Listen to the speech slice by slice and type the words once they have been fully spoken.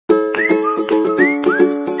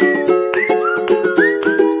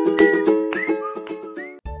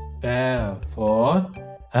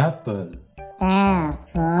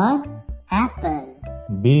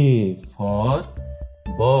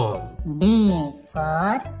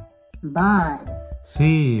for ball.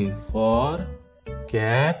 C for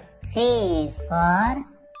cat. C for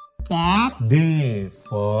cat. D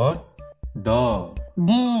for dog.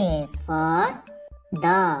 D for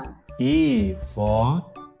dog. E for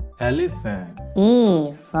elephant.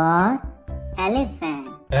 E for elephant.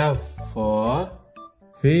 F for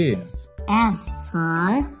face. F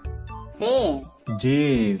for face.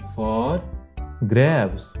 G for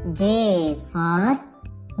grapes. G for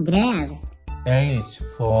grapes. H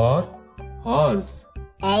for horse.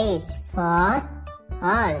 H for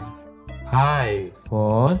horse. I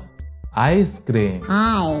for ice cream.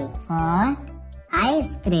 I for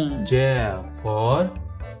ice cream. J for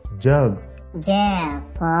jug. J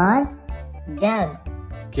for jug.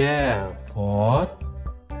 K for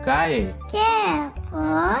kite. K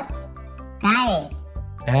for kite.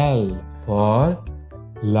 L for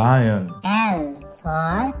lion. L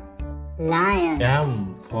for lion.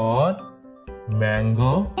 M for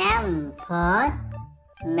mango. M for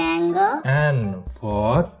mango. N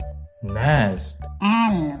for nest.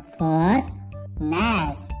 N for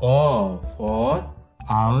nest. O for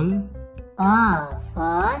owl. O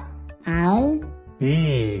for owl.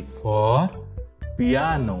 P for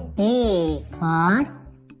piano. P for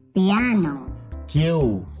piano.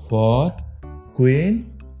 Q for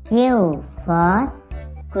queen. Q for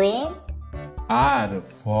queen. R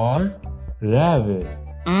for rabbit.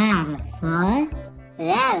 R for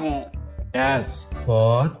rabbit. S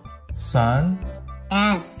for sun.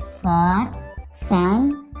 S for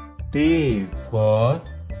sun. T for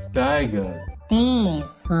tiger. T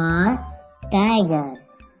for tiger.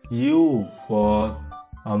 U for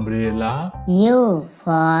umbrella. U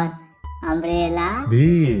for umbrella.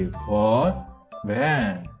 V for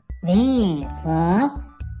van. V for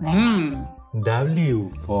van.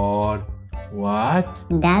 W for what?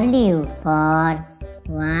 W for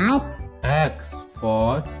what? X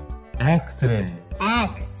for X-ray.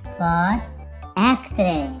 X for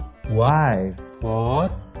X-ray. Y for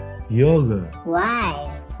yogurt.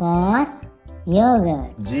 Y for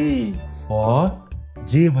yogurt. G for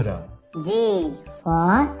zebra. G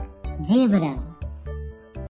for zebra.